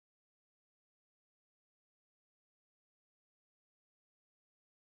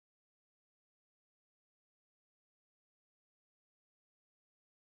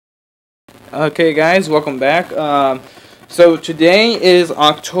Okay, guys, welcome back. So today is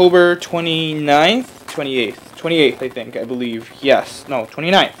October 29th, 28th, I think, I believe. Yes, no,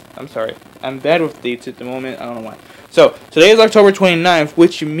 29th. I'm sorry. I'm bad with dates at the moment. I don't know why. So today is October 29th,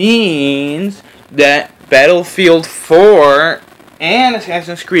 which means that Battlefield 4 and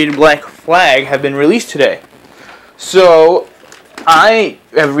Assassin's Creed Black Flag have been released today. So I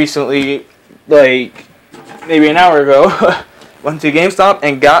have recently, like, maybe an hour ago, went to GameStop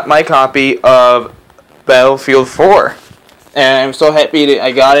and got my copy of Battlefield 4. And I'm so happy that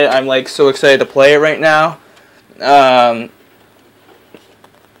I got it. I'm like so excited to play it right now. I'm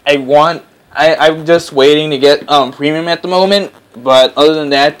just waiting to get premium at the moment. But other than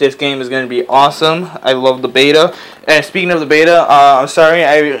that, this game is going to be awesome. I love the beta. And speaking of the beta, I'm sorry,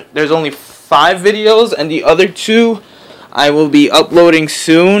 there's only 5 videos, and the other 2 I will be uploading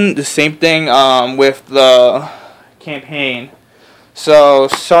soon. The same thing with the campaign. So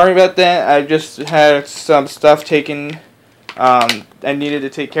sorry about that. I just had some stuff taken I needed to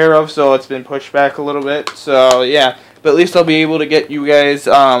take care of, so it's been pushed back a little bit. So yeah, but at least I'll be able to get you guys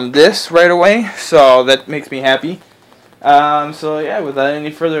this right away. So that makes me happy. So yeah, without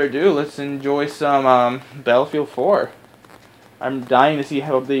any further ado, let's enjoy some Battlefield 4. I'm dying to see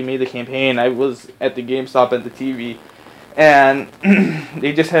how they made the campaign. I was at the GameStop at the TV, and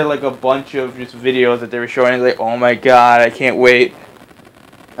they just had like a bunch of just videos that they were showing. Like, oh my god, I can't wait.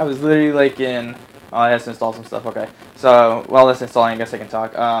 I was literally like in... Oh, I have to install some stuff. Okay. So, while that's installing, I guess I can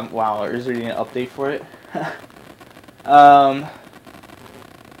talk. Wow, is there an update for it?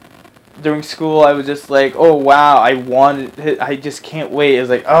 During school, I was just like, oh wow, I just can't wait. It was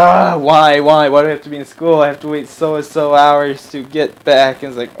like, why do I have to be in school? I have to wait so and so hours to get back.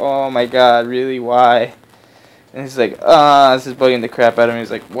 And it's like, oh my god, really, why? And it's like, this is bugging the crap out of me.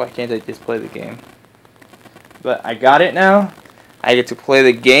 It's like, why can't I just play the game? But I got it now. I get to play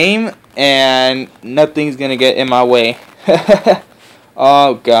the game, and nothing's gonna get in my way.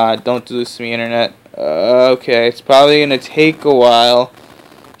 Oh god, don't do this to me, internet. Okay, it's probably gonna take a while.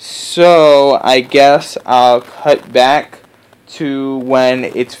 So, I guess I'll cut back to when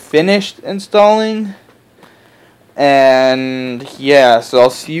it's finished installing. And yeah, so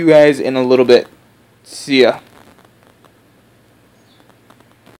I'll see you guys in a little bit. See ya.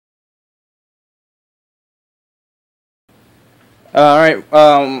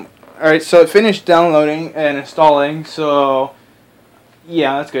 Alright, so it finished downloading and installing, so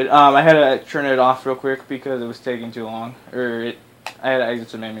yeah, that's good. I had to turn it off real quick because it was taking too long, I had to exit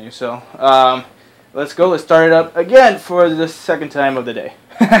the menu, so, let's start it up again for the second time of the day.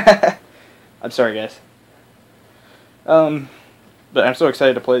 I'm sorry, guys. But I'm so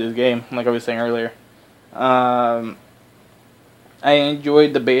excited to play this game, like I was saying earlier. I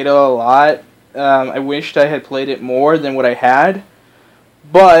enjoyed the beta a lot. I wished I had played it more than what I had,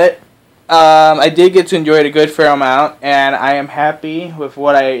 but I did get to enjoy it a good fair amount, and I am happy with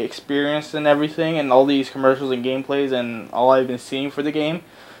what I experienced and everything, and all these commercials and gameplays and all I've been seeing for the game.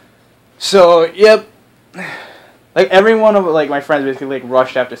 So, yep, like every one of like my friends basically like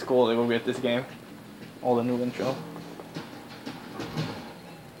rushed after school to go get this game. All the new intro.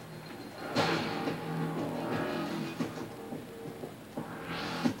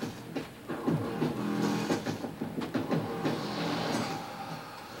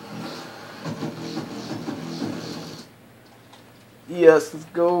 Yes, let's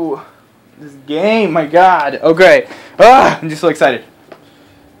go. This game, my god. Okay. I'm just so excited.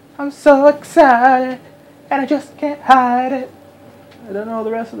 I'm so excited, and I just can't hide it. I don't know the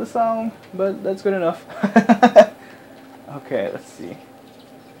rest of the song, but that's good enough. Okay, let's see.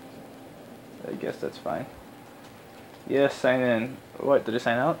 I guess that's fine. Yes, sign in. What, did I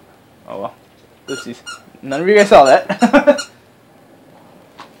sign out? Oh well. Oopsies. None of you guys saw that.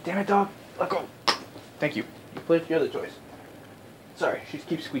 Damn it, dog. Let go. Thank you. You played your other choice. Sorry, she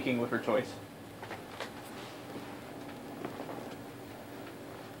keeps squeaking with her toys.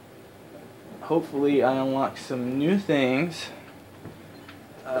 Hopefully I unlock some new things.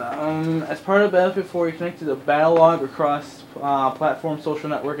 As part of Battlefield 4, you connect to the battle log across platform, social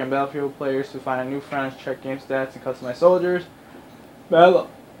network, and Battlefield players to find new friends, check game stats, and customize soldiers. Battle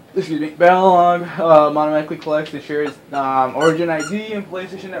log automatically collects and shares Origin ID and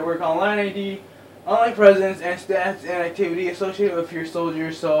PlayStation Network Online ID. Online presence and stats and activity associated with your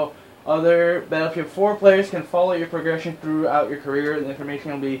soldiers, so other Battlefield 4 players can follow your progression throughout your career. The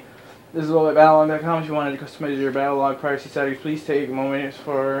information will be visible at battlelog.com. If you wanted to customize your battle log privacy settings, please take a moment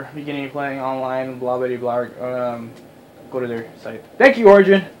for beginning playing online. Blah blah blah. Go to their site. Thank you,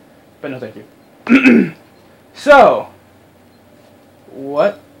 Origin, but no thank you. So,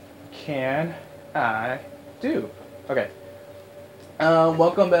 what can I do? Okay.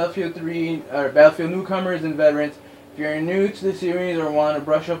 Welcome Battlefield 3, or Battlefield newcomers and veterans. If you're new to the series or want to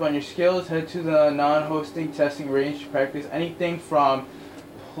brush up on your skills, head to the non-hosting testing range to practice anything from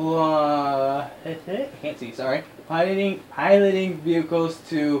I can't see, sorry. Piloting vehicles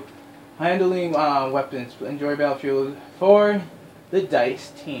to handling weapons. Enjoy Battlefield 4, the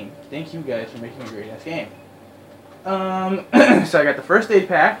DICE team. Thank you guys for making a great ass game. So I got the first aid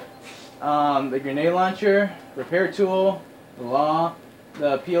pack, the grenade launcher, repair tool, the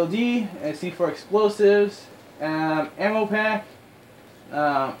PLD, and C4 explosives, ammo pack,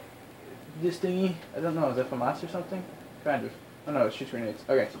 this thingy, I don't know, is that FAMAS or something? Kind of. Oh no, it shoots grenades.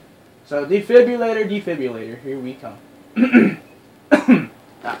 Okay. So defibrillator, here we come.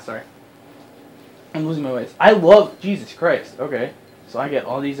 Sorry. I'm losing my voice. I love, Jesus Christ. Okay. So I get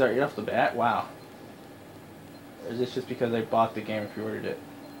all these right off the bat? Wow. Or is this just because I bought the game and pre-ordered it?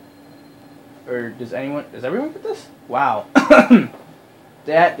 Or does everyone get this? Wow.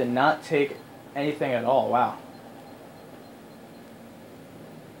 That did not take anything at all. Wow.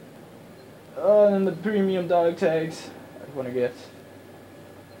 Oh, and the premium dog tags I want to get.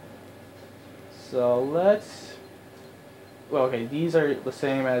 So let's. Well, okay, these are the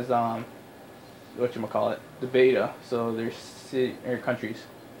same as whatchamacallit, the beta. So they're countries.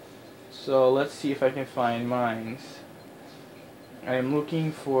 So let's see if I can find mines. I am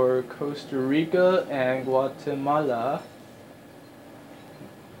looking for Costa Rica and Guatemala.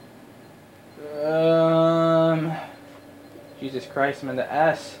 Jesus Christ, I'm in the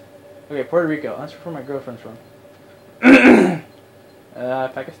S. Okay, Puerto Rico. That's where my girlfriend's from.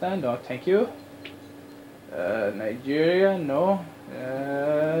 Pakistan, no, thank you. Nigeria, no.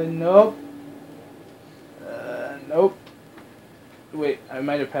 Nope. Nope. Wait, I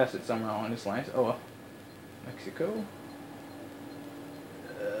might have passed it somewhere along this line. Oh, well. Mexico.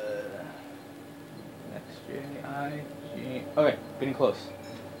 X-J-I-G. Okay, getting close.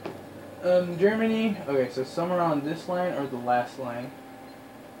 Germany. Okay, so somewhere on this line or the last line.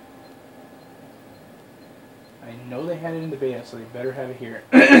 I know they had it in the beta, so they better have it here.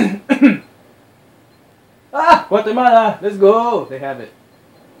 Ah! Guatemala! Let's go! They have it.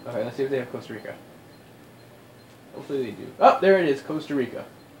 Okay, let's see if they have Costa Rica. Hopefully they do. Oh, there it is, Costa Rica.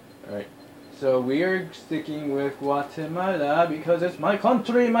 Alright. So we are sticking with Guatemala because it's my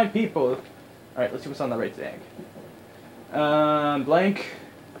country, my people. Alright, let's see what's on the right tag. Blank.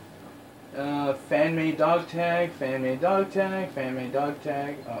 Fan-made dog tag, fan-made dog tag, fan-made dog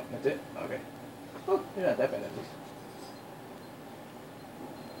tag. Oh, that's it? Okay. Oh, they're not that bad at least.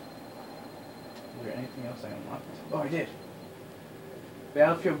 Is there anything else I unlocked? Oh, I did.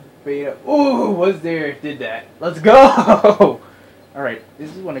 Battlefield Beta. Ooh, was there? Did that. Let's go! Alright,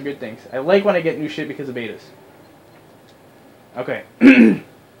 this is one of the good things. I like when I get new shit because of betas. Okay.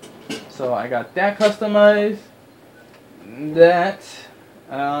 So I got that customized. That.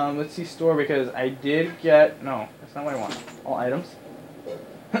 Let's see store because I did get... No, that's not what I want. All items.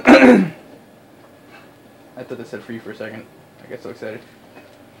 I thought that said free for a second. I get so excited.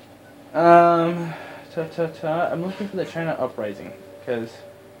 I'm looking for the China Uprising because...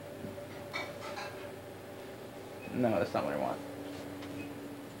 No, that's not what I want.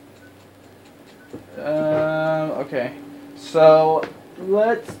 Okay. So,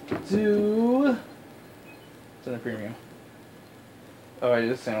 let's do... It's in the premium. Oh, I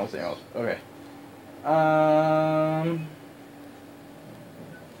just same old. Okay.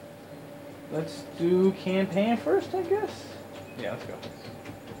 Let's do campaign first, I guess. Yeah, let's go.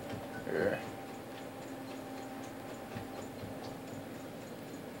 Sure.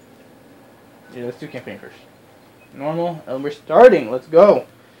 Yeah, let's do campaign first. Normal, and we're starting. Let's go.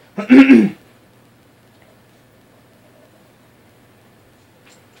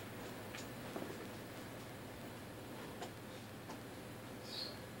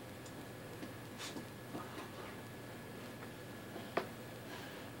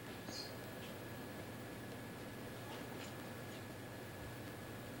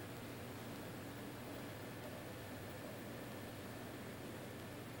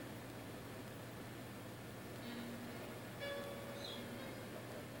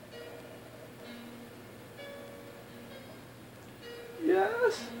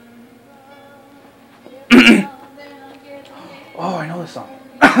 Yes. Oh, I know this song.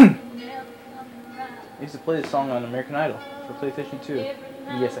 I used to play this song on American Idol for PlayStation 2.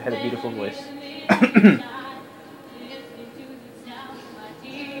 Yes, I had a beautiful voice.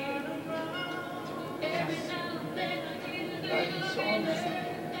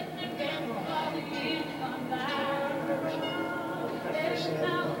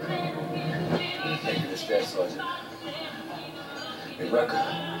 Hey, Rucker,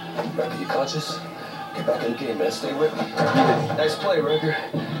 you conscious? Get back in the game, man. Stay with me. Nice play, Rucker.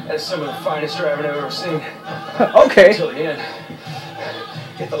 That's some of the finest driving I've ever seen. Okay. Until the end.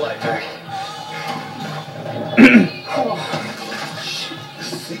 Get the light back.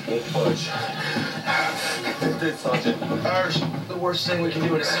 Seat won't budge. Good, Sergeant. Irish, the worst thing we can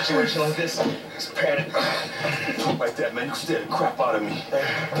do in a situation like this is panic. Talk like that, man. You scared the crap out of me.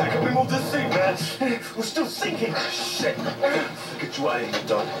 Back up and move this seat, man. We're still sinking. Shit. Get you out of here,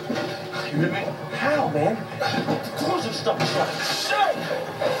 Doug. You hear me? How, man? The doors are stuck shut. Shit!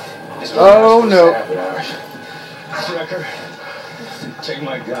 Oh, no. Wrecker, take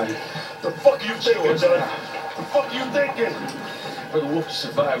my gun. The fuck you thinking, Doug? The fuck you thinking? For the wolf to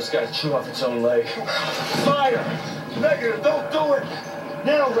survive, it's got to chew off its own leg. Fire! Negative, don't do it!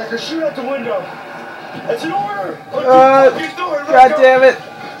 Now, Wrecker, shoot out the window. That's an order! What the fuck you doing, Wrecker? God damn it!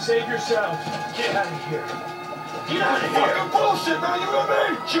 Save yourself. Get out of here. Get out of here! Fucking bullshit, man! You hear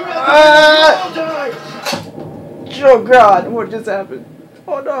me? Shoot out the window, die! Oh God, what just happened?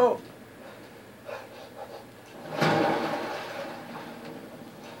 Oh no!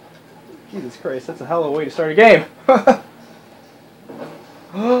 Jesus Christ, that's a hell of a way to start a game.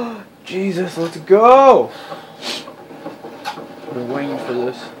 Oh, Jesus, let's go! I've been waiting for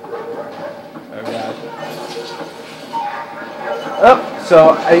this. Oh God. Oh, so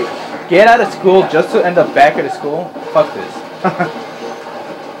I get out of school just to end up back at school? Fuck this.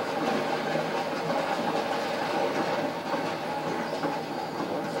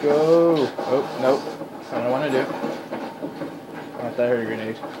 Let's go. Oh, nope. That's not what I want to do. I thought I heard a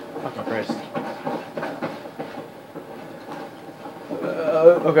grenade. Fucking Christ.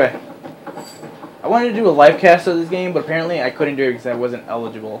 Okay. I wanted to do a live cast of this game, but apparently I couldn't do it because I wasn't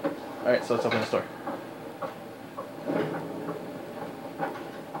eligible. Alright, so let's open the store.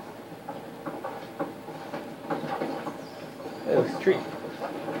 It looks a treat.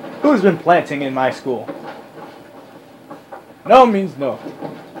 Who's been planting in my school? No means no.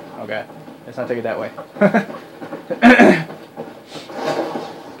 Okay. Let's not take it that way.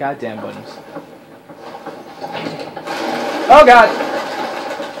 Goddamn buttons. Oh God!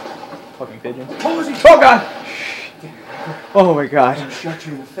 Fucking pigeons. Oh God! Oh my God! I shot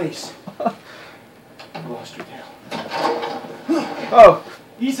you in the face. I lost you now. Oh!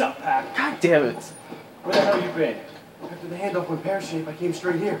 Ease up, Pat. God damn it! Where the hell you been? After the handoff went pear-shaped, I came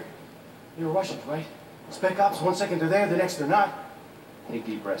straight here. They were Russians, right? Spec ops, 1 second they're there, the next they're not. Take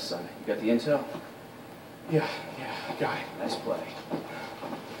deep breaths, son. You got the intel? Yeah, I got it. Nice play.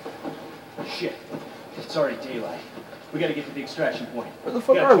 Shit. It's already daylight. We gotta get to the extraction point. Where the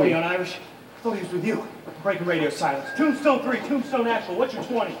fuck are we? On Irish? I thought he was with you. Breaking radio silence. Tombstone 3, Tombstone Actual. What's your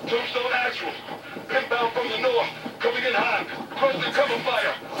 20? Tombstone Actual. Inbound from the north. Coming in hot. Close the cover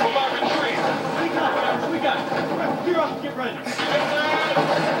fire. From our retreat. We got it. Gear up. Get ready.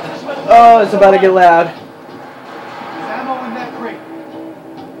 Oh, it's about to get loud. There's ammo in that crate.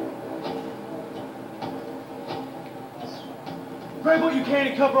 Grab what you can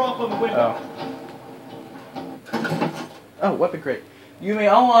and cover off on the window. Oh, weapon crate. You may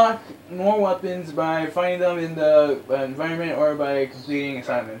unlock more weapons by finding them in the environment or by completing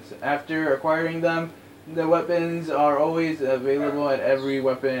assignments. After acquiring them, the weapons are always available at every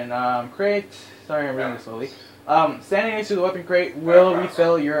weapon crate. Sorry, I'm reading this slowly. Standing next to the weapon crate will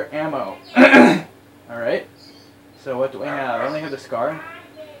refill your ammo. Alright. So what do I have? I only have the SCAR.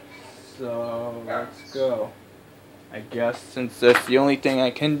 So let's go. I guess since that's the only thing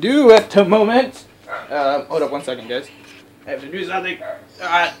I can do at the moment. Hold up 1 second, guys. I have to do something.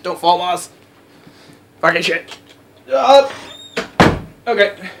 Don't fall, Moss. Fucking shit.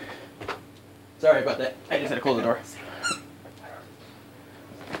 Okay. Sorry about that. I just had to close the door.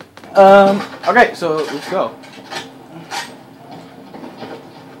 Okay, so let's go.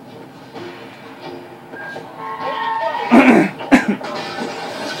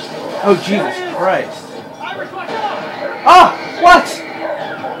 Oh, Jesus Christ. Ah! What?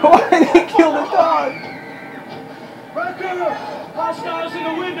 Why did he kill the dog? Wrecker! Hostiles in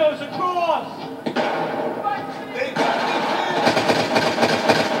the windows across!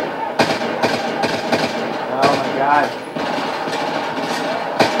 Oh my God.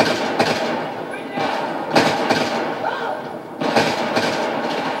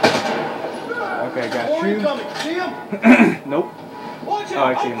 Okay, got you. Coming. See him? Nope. Watch Oh,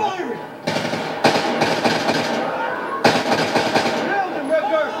 out! I see him. Firing! Nailed him,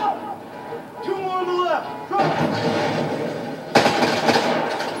 Wrecker! 2 more on the left. Come.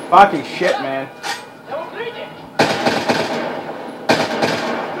 Fucking shit, man.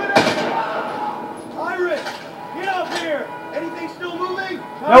 Irish, get up here! Anything still moving?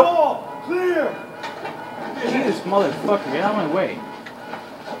 Not Nope. all. Clear! Jesus, motherfucker, get out of my way.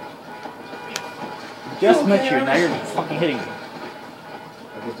 Just met you, now you're fucking hitting me.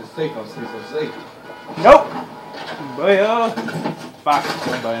 I get to safe, I'll stay so safe. Nope! Boyo! Fuck,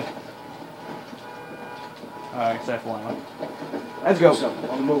 one button. Alright, set for one. Let's go.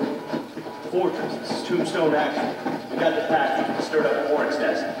 On the move. Fortress, this is Tombstone action. We got the package. Stirred up a hornet's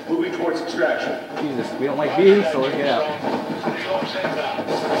nest. Moving towards extraction. Jesus, we don't like bees, so let's get out.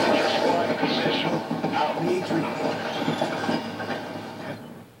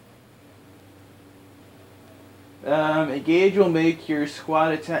 Engage will make your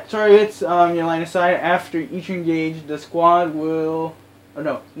squad attack targets your line of sight. After each engage, the squad will,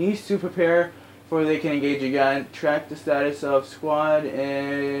 needs to prepare for they can engage again. Track the status of squad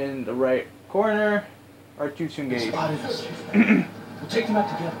in the right corner. R2 to engage. Spotted us. We'll take them out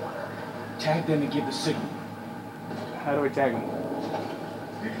together. Tag them and give the signal. How do I tag them?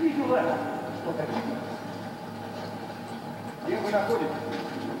 Yeah, we're not good.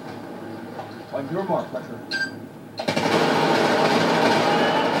 On your mark, Fletcher.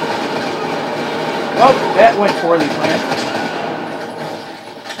 Oh, that went poorly planned.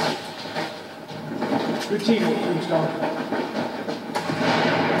 Good teamwork, Tombstone.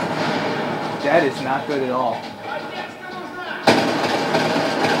 That is not good at all.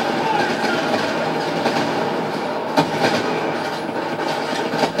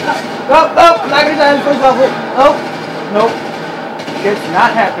 Oh, I'm not gonna die in the first level. Oh, nope. It's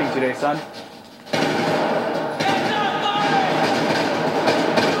not happening today, son.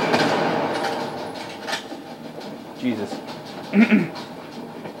 Jesus. If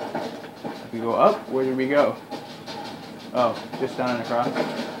we go up, where did we go? Oh, just down and across.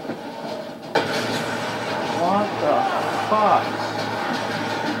 What the fuck?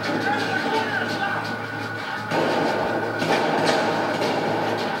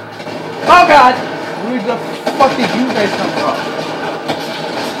 Oh god! Where the fuck did you guys come from?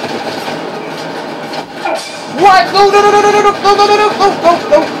 What? No, no, no, no, no, no, no, no, no, no, no, no, no,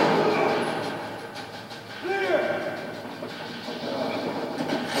 no.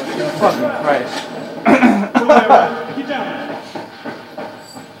 Fucking Christ. Get down.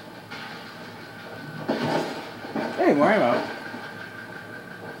 Hey, more ammo.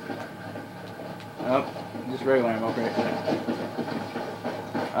 Oh, just regular ammo, great.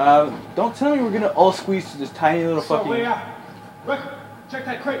 Don't tell me we're gonna all squeeze to this tiny little fucking... way out. Record, check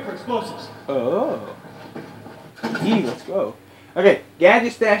that crate for explosives. Oh. Let's go. Okay,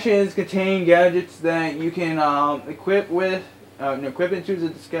 gadget stashes contain gadgets that you can equip with... equip into the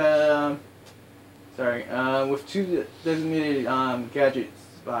with two designated gadget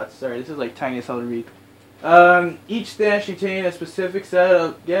spots. Sorry, this is like tiny as hell to read. Each stash contains a specific set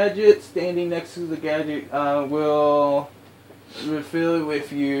of gadgets. Standing next to the gadget will refill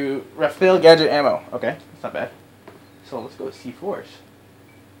gadget ammo. Okay, that's not bad. So let's go with C4s.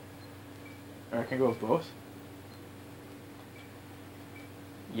 Or I can go with both.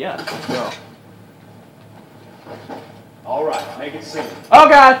 Yeah, let's go. Alright, make it sing. Oh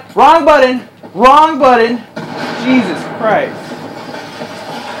god! Wrong button! Wrong button! Jesus Christ.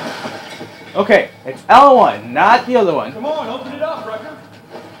 Okay, it's L1, not the other one. Come on, open it up, Rucker.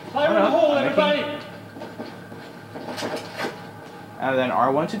 Fire in Oh, no, the hole, I'm everybody. And then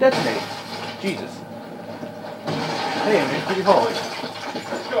R1 to detonate. Jesus. Hey, I'm in pretty hole.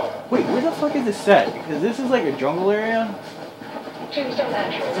 Let's go. Wait, where the fuck is this set? Because this is like a jungle area. Tombstone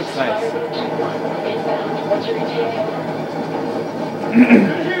Actual. This looks nice. Inbound. What's your ETA?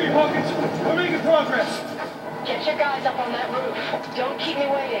 Good to hear you, Hawkins. We're making progress. Get your guys up on that roof. Don't keep me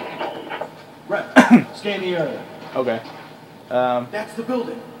waiting. Rep, scan the area. Okay. That's the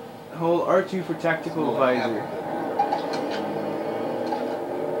building. Hold R2 for tactical advisor.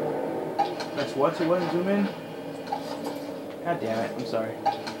 That's what to what? Zoom in? God damn it, I'm sorry.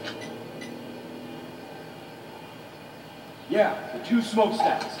 Yeah, the two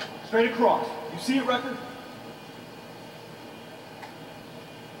smokestacks. Straight across. You see it, Rucker?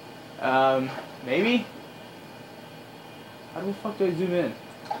 Maybe? How the fuck do I zoom in?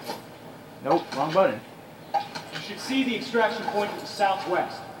 Nope, wrong button. You should see the extraction point to the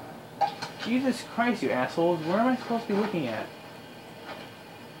southwest. Jesus Christ, you assholes. Where am I supposed to be looking at?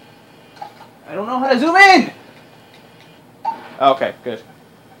 I don't know how to zoom in! Okay, good.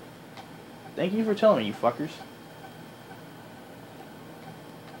 Thank you for telling me, you fuckers.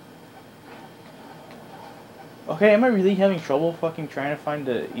 Okay, am I really having trouble fucking trying to find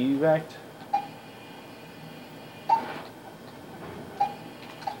the evac?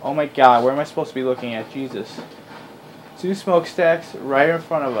 Oh my god, where am I supposed to be looking at? Jesus. Two smokestacks right in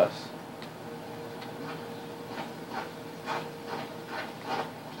front of us.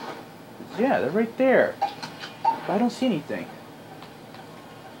 Yeah, they're right there. But I don't see anything.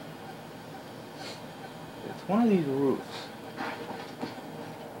 one of these roofs.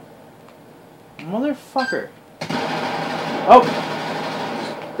 Motherfucker. Oh!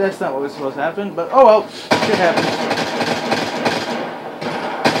 That's not what was supposed to happen, but oh well. Shit happens.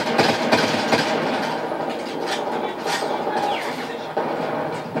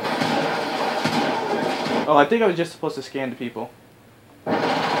 Oh, I think I was just supposed to scan the people.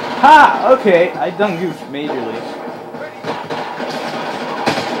 Ha! Okay, I done goofed majorly.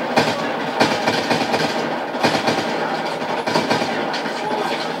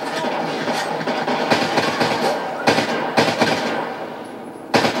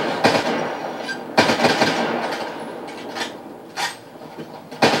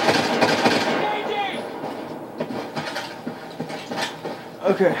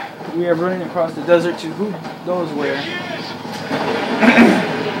 Okay, we are running across the desert to who knows where.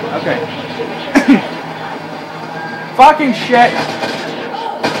 Okay. Fucking shit!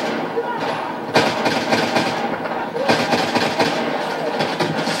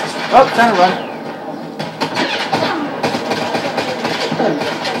 Oh, time to run.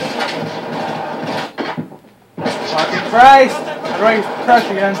 Fucking Christ! I'm running crush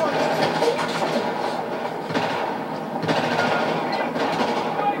again.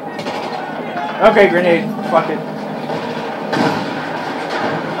 Okay, grenade. Fuck it.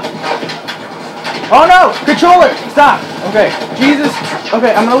 Oh no! Controller! Stop! Okay. Jesus!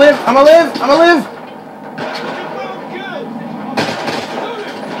 Okay, I'm gonna live! I'm gonna live! I'm gonna live!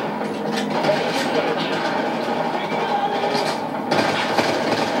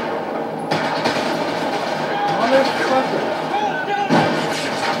 Motherfucker.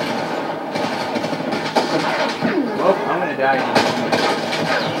 Oh, I'm gonna die again.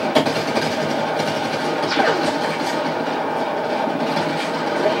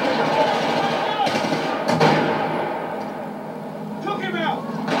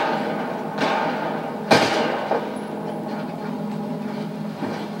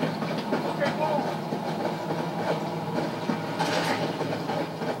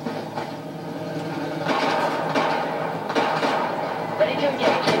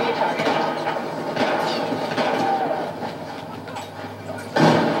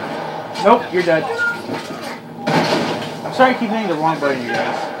 Nope, you're dead. I'm sorry I keep hitting the wrong button, you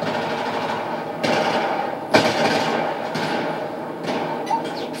guys.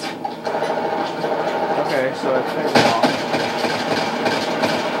 Okay, so I figured it off.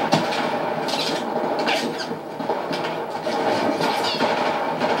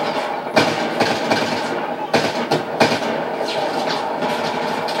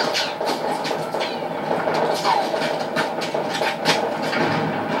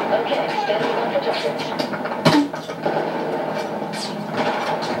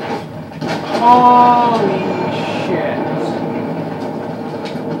 Holy shit.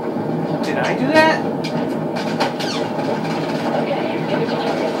 Did I do that? Okay, give it to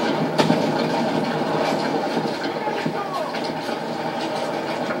targets.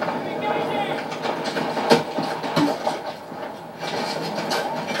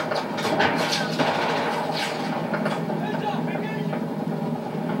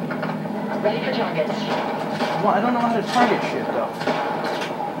 Ready for targets. Well, I don't know how to target shit though.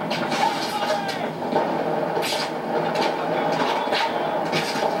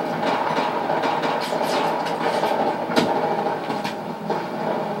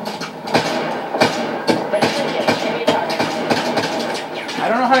 I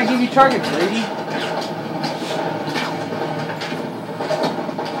don't know how to give you targets, lady.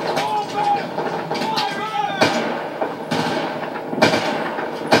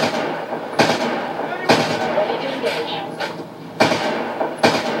 Ready to engage.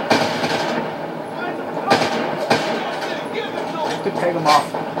 I have to peg them off.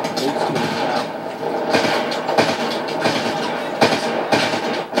 Old school style.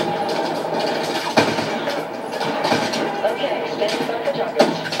 Okay, standing by for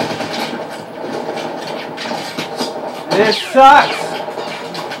targets. This sucks!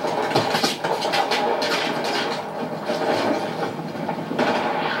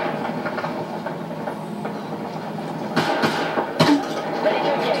 Ready to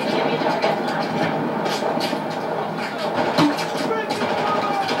engage. Give me a target.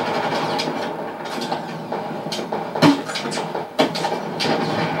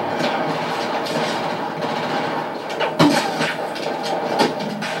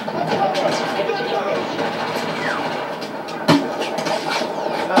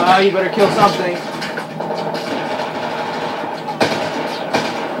 You better kill something.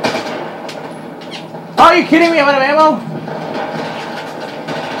 Are you kidding me? I'm out of ammo?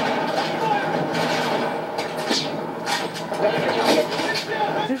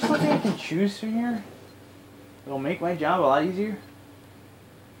 Is there something I can choose from here? It'll make my job a lot easier.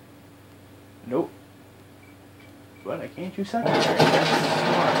 Nope. But I can't do secondary. That's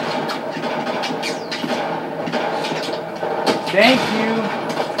smart. Thank you.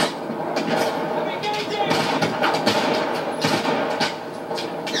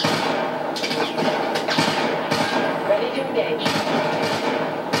 Ready to engage.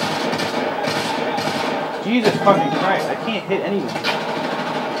 Jesus fucking Christ, I can't hit anyone.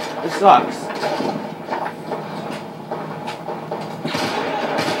 This sucks.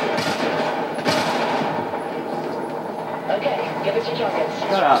 Okay, give it your targets.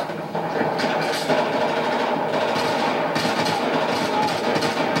 Shut up. Ready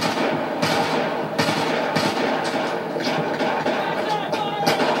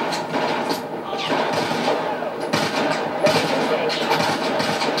to engage.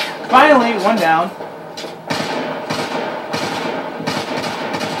 Finally, one down.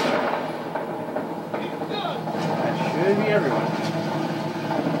 That should be everyone.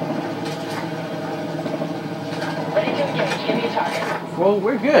 Ready to engage. Give me a target. Well,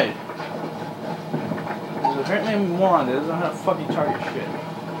 we're good. There's apparently a moron that doesn't know how to fucking target shit.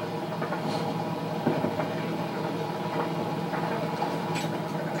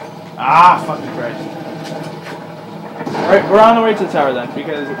 Ah, fucking Christ. Alright, we're on the way to the tower then,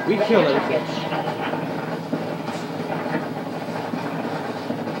 because we Ready killed your everything. targets.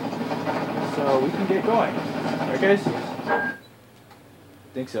 So we can get going. Right, guys?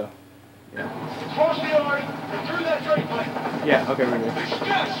 Think so. Yeah. Cross the yard and through that drain pipe. Yeah, okay, we're good.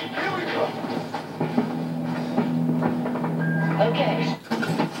 Yes, here we go. Okay.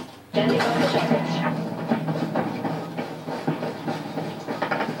 Standing by the targets.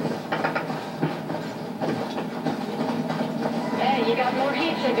 Hey, you got more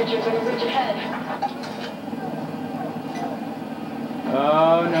heat signatures on the ridge ahead.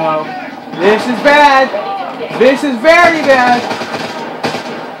 Oh no. This is bad! Ready to engage. This is very bad!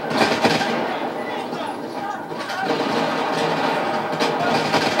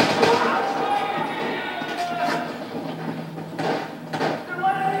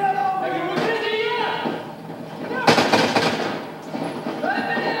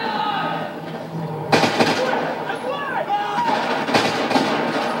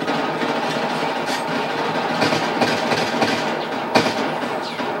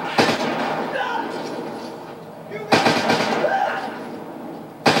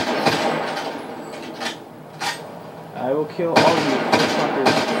 I will kill all of you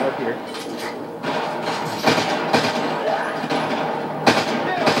fuckers up here.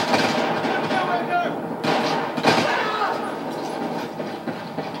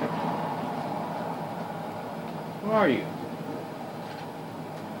 Who are you?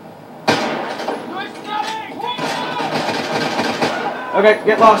 Okay,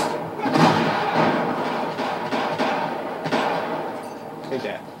 get lost. Take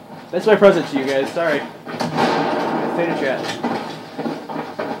that. That's my present to you guys. Sorry. Stay in chat.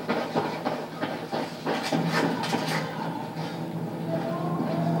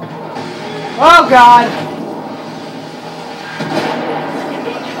 Oh God!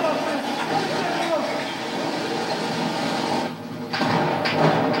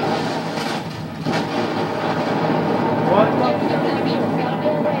 What the? Action. Gotta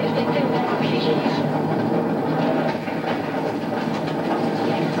pull away as they fill their RPGs.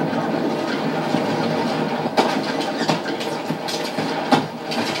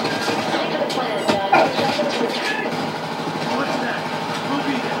 Stick to the plan, guys. Push out to the roof. What's that? We'll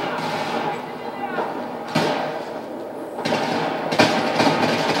be there.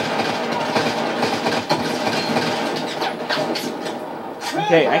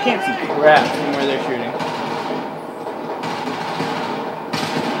 Okay, I can't see crap from where they're shooting.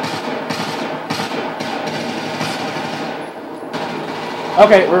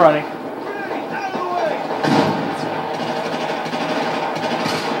 Okay, we're running.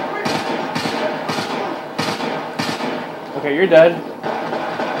 Okay, you're dead.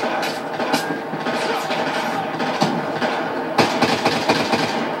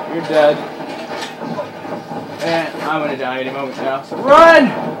 You're dead. And I'm gonna die any moment now. So run!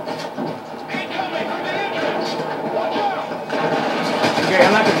 Okay,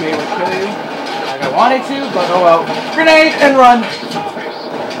 I'm not gonna be able to kill you like I wanted to, but oh well. Grenade and run!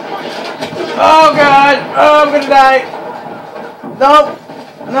 Oh God! Oh, I'm gonna die! No!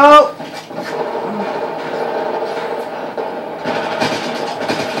 No!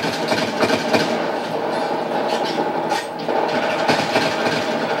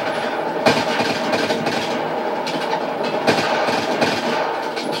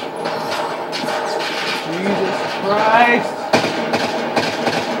 Jesus Christ!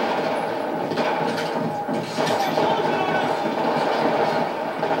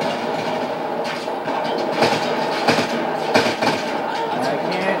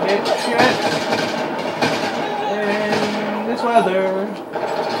 weather.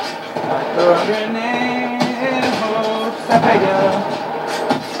 I throw a grenade in hopes I pay ya.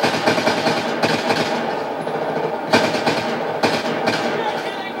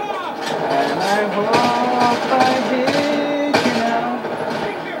 And I hope I hit you now.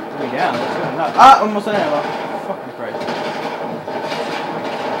 Way down, let's go. No. Ah, almost an ammo. Fucking Christ.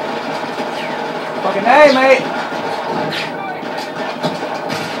 Fucking hey, mate!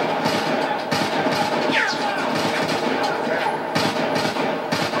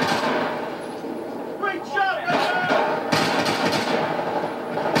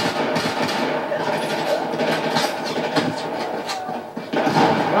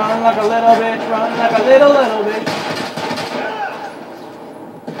 Run like a little bitch, run like a little bitch.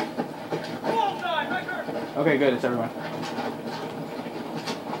 Okay, good, it's everyone.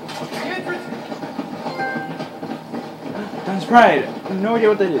 That's right. No idea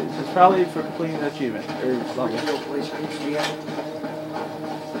what that is. It's probably for completing the achievement. Or level.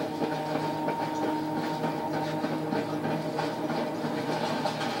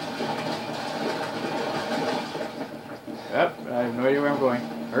 Yep, I have no idea where I'm going.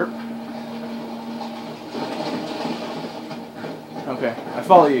 Herp. Okay, I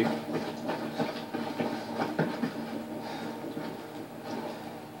follow you.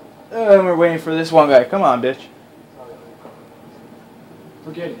 And we're waiting for this one guy. Come on, bitch.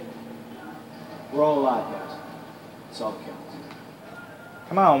 Forget it. We're all alive, guys. That's all that counts.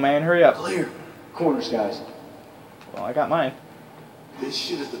 Come on, man, hurry up. Clear. Corners, guys. Well, I got mine. This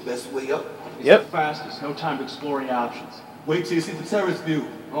shit is the best way up. Yep. Fastest. No time to explore any options. Wait till you see the terrace view.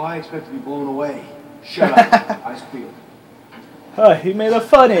 Oh, I expect to be blown away. Shut up. Eyes peeled. Oh, he made it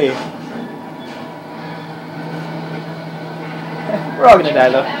funny. We're all gonna die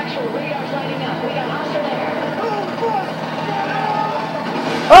though. Actual radar's lighting up. We got hostile air.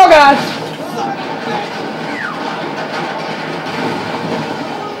 Oh god!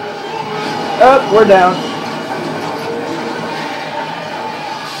 Oh, we're down.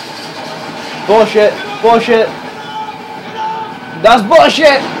 Bullshit. Bullshit. That's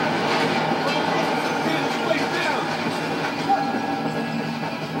bullshit!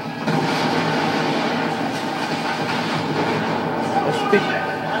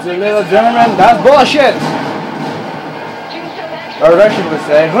 The little gentleman, that's bullshit! Or Russian would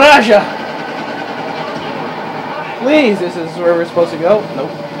say, Russia! Please, this is where we're supposed to go?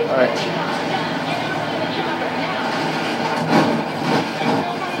 Nope. Alright.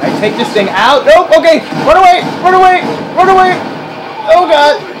 I take this thing out? Nope, okay! Run away! Run away! Run away! Oh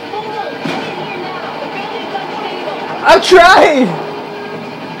god! I'm trying!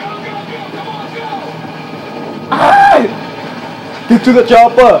 Ah! Get to the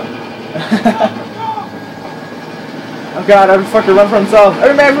chopper! Oh god, every fucker run for himself!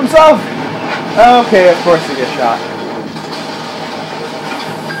 Every man for himself! Okay, of course he gets shot.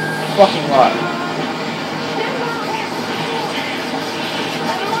 Fucking lot.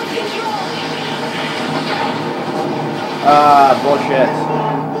 Ah, bullshit.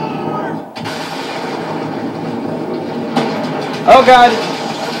 Oh god!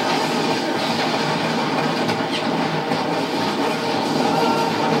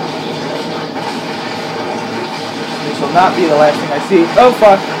 Will not be the last thing I see. Oh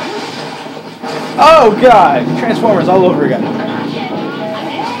fuck! Oh god! Transformers all over again.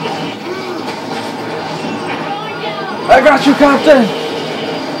 I got you, Captain!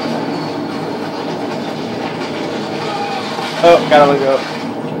 Oh, gotta let go.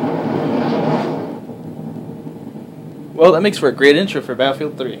 Well, that makes for a great intro for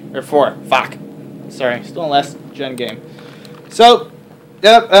Battlefield 3. Or 4. Fuck. Sorry, still a last gen game. So,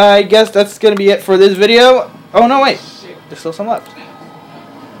 yep, I guess that's gonna be it for this video. Oh no, wait. There's still some left.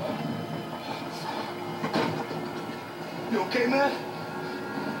 You okay, man?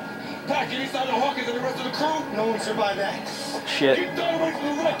 Pack, you inside the Hawkins and the rest of the crew? No one survived that. Shit. Keep down away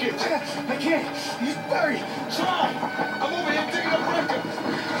from the wreckage. I can't. He's buried. Try. I'm over here digging up wreckage.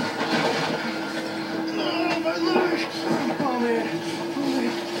 Oh, my leg. Oh, man.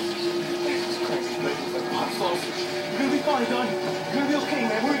 It's crazy. It's like hot sausage. You're gonna be fine, Don. You're gonna be okay,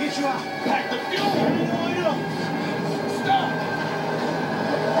 man. We're gonna get you out. Pack the fuel. Line up. Stop.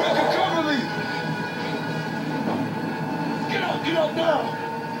 Wreckage, cover me. Get out. Get out now.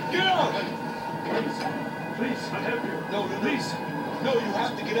 Get out. Please, I help you. No, release. No, you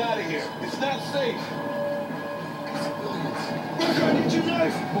have to get out of here. It's not safe. Wrecker, I need your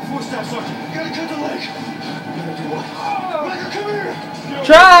knife. Before stop, Sergeant. You gotta cut the leg. You gotta do what? Wrecker, come here.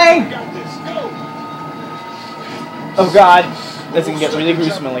 Trying! Got this. Go. Oh god. This can get really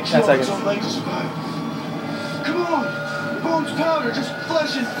gruesome in like 10 seconds. Come on. Bones powder, just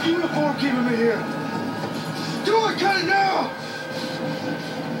flesh and uniform keeping me here. Do it, cut it now.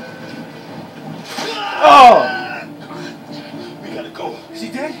 Oh! We gotta go. Is he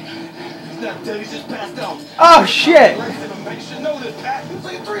dead? He's not dead. He's just passed out. Oh shit! You should know this, Pat. It's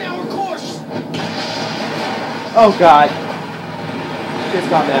like a 3-hour course. Oh god. Just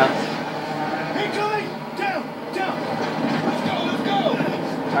calm down. Incoming! Down! Down! Let's go! Let's go!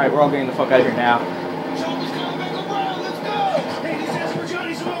 Alright, we're all getting the fuck out of here now. Chopper's coming back around! Let's go! Hey, these asks for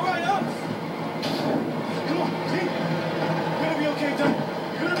Johnny's all right, huh? Come on, hey. You're gonna be okay, Doug.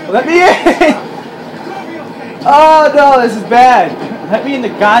 You're gonna be okay. Let me in! You're gonna be okay. Oh no, this is bad. Let me in the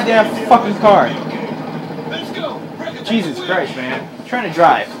goddamn fucking car. Let's go! Jesus Christ, man. I'm trying to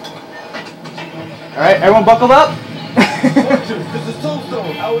drive. Alright, everyone buckled up? This is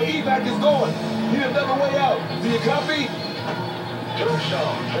Tombstone. Our evac is going. Need another way out. Do you copy?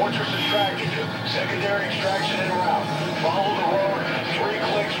 Tombstone, Fortress is tracking you. Secondary extraction en route. Follow the road 3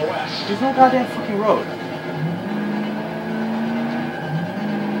 clicks west. There's no goddamn fucking road.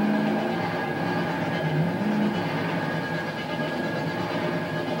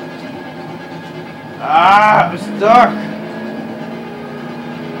 Ah, I'm stuck.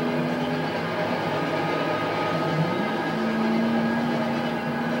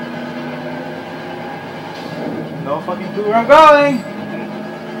 No fucking clue where I'm going.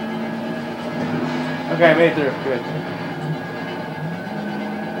 Okay, I made it through. Good.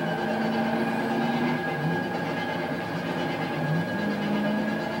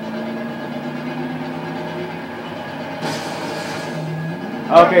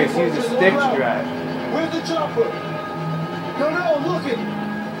 Okay, so use the stick to drive. Where's the chopper? No, I'm looking.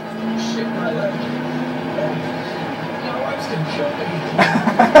 Shit, my leg. My wife's gonna kill me.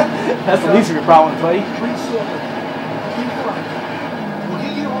 That's the least of your problems, buddy. Breathe slowly. Be fine. We'll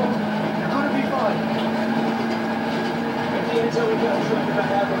get you home. You're gonna be fine. If the intel we got is right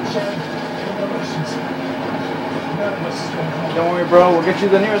about Admiral Shannon, no emotions. None of us is going home. Don't worry, bro. We'll get you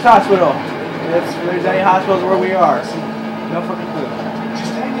to the nearest hospital. If there's any hospitals where we are. No fucking clue.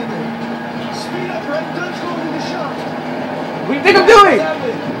 Just hang in there. Speed up, Red. Doug's going to the shop. What do you think I'm doing?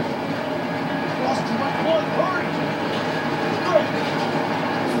 Lost too much blood. Hurry. Good.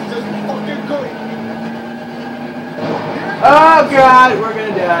 This is fucking good. Oh god, we're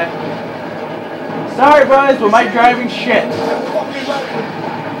gonna die. Sorry, boys, but my driving shit. Fucking lightly.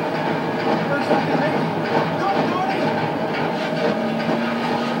 Where's that thing? Go, Tony.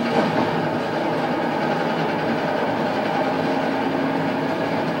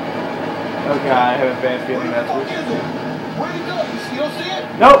 Oh god, I have a bad feeling Where the that's fuck what. is it? Where'd it go? You don't see it?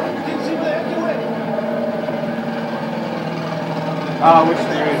 Nope. Didn't see where the heck it went. Oh, which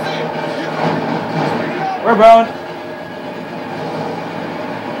screwed. Speed up. We're boned.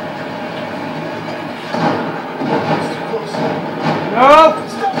 It's too close. Nope.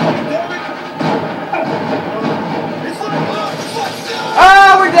 Stop it, damn it. It's like, fuck,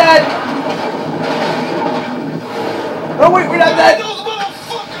 Oh, we're dead. Oh wait, we're not dead. those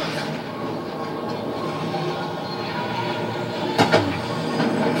motherfuckers.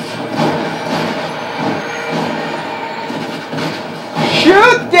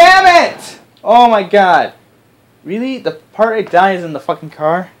 Shoot, damn it! Oh my god. Really? The part I die is in the fucking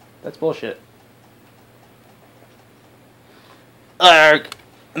car? That's bullshit. Arrgh.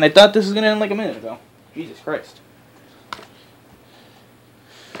 And I thought this was gonna end like a minute ago. Jesus Christ.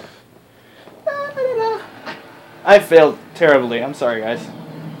 I failed terribly. I'm sorry, guys. Hey,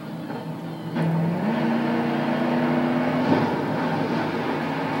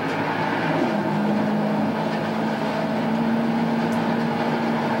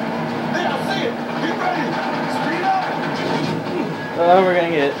 I see it. Get ready. Speed up. Oh, we're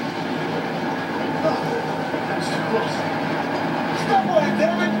gonna get it. That's too close. Stop on it,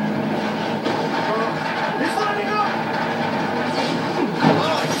 damn it. He's lining up.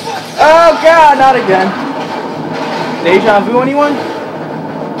 Oh god, not again. Deja vu, anyone?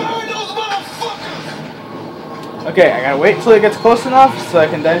 Bury those motherfuckers. Okay, I gotta wait until it gets close enough so I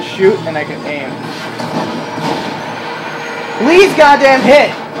can then shoot and I can aim. Please goddamn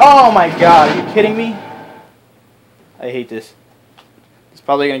hit! Oh my god, are you kidding me? I hate this. It's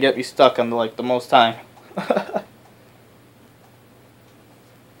probably gonna get me stuck on the most time. Oh,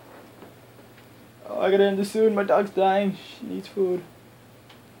 I gotta end this soon. My dog's dying. She needs food.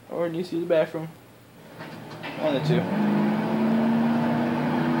 Or needs to use the bathroom. One of the two.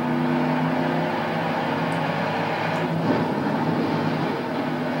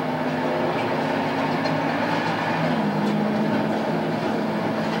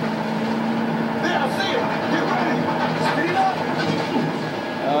 There, I see it. Get ready. Speed up.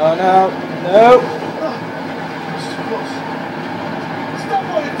 Oh no. Nope. It's too close. Stop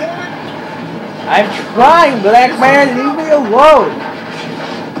on it, damn it. I'm trying, black man. Leave me alone.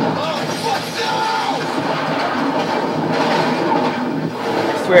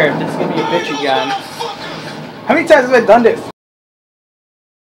 swear, this is gonna be a bitch again. How many times have I done this?